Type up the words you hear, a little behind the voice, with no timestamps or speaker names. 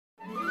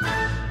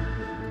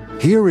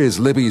Here is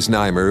Libby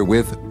Znaimer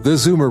with The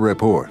Zoomer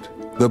Report,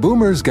 the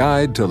Boomer's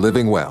Guide to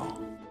Living Well.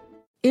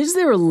 Is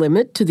there a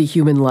limit to the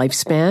human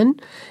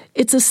lifespan?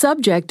 It's a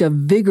subject of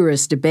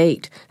vigorous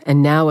debate,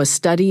 and now a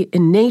study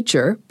in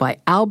Nature by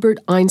Albert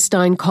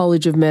Einstein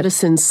College of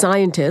Medicine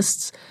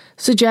scientists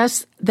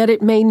suggests that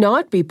it may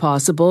not be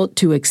possible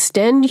to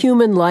extend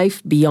human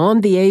life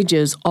beyond the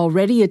ages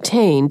already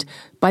attained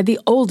by the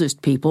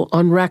oldest people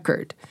on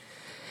record.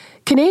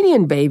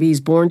 Canadian babies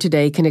born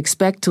today can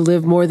expect to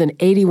live more than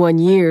 81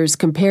 years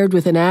compared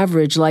with an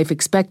average life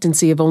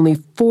expectancy of only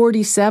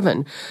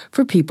 47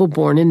 for people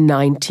born in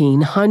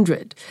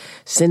 1900.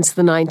 Since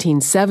the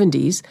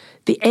 1970s,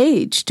 the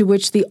age to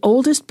which the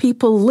oldest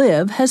people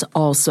live has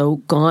also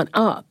gone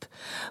up.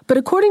 But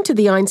according to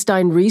the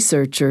Einstein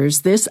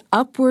researchers, this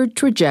upward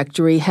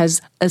trajectory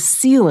has a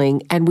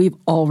ceiling, and we've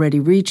already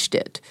reached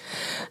it.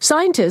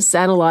 Scientists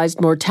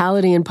analyzed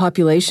mortality and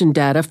population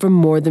data from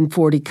more than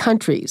 40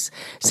 countries.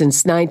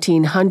 Since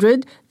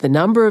 1900, the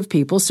number of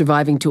people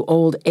surviving to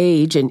old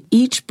age in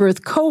each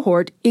birth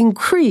cohort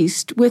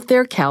increased with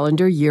their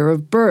calendar year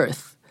of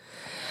birth.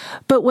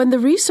 But when the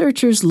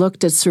researchers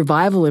looked at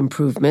survival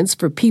improvements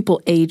for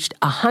people aged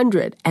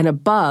 100 and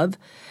above,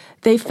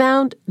 they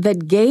found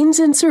that gains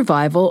in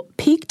survival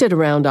peaked at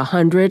around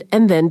 100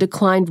 and then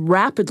declined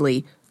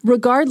rapidly,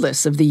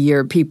 regardless of the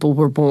year people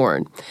were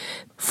born.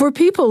 For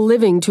people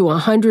living to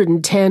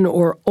 110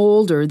 or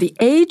older, the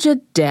age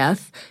at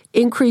death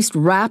increased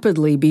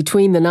rapidly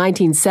between the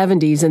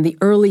 1970s and the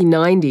early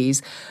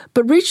 90s,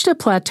 but reached a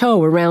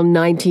plateau around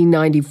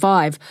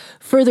 1995,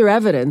 further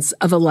evidence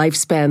of a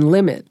lifespan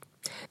limit.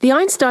 The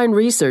Einstein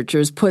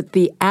researchers put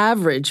the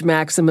average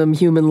maximum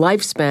human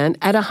lifespan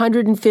at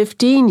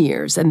 115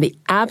 years and the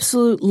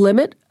absolute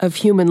limit of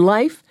human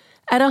life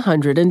at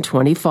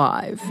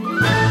 125.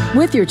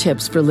 With your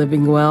tips for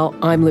living well,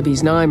 I'm Libby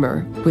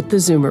Znaimer with the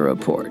Zoomer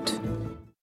Report.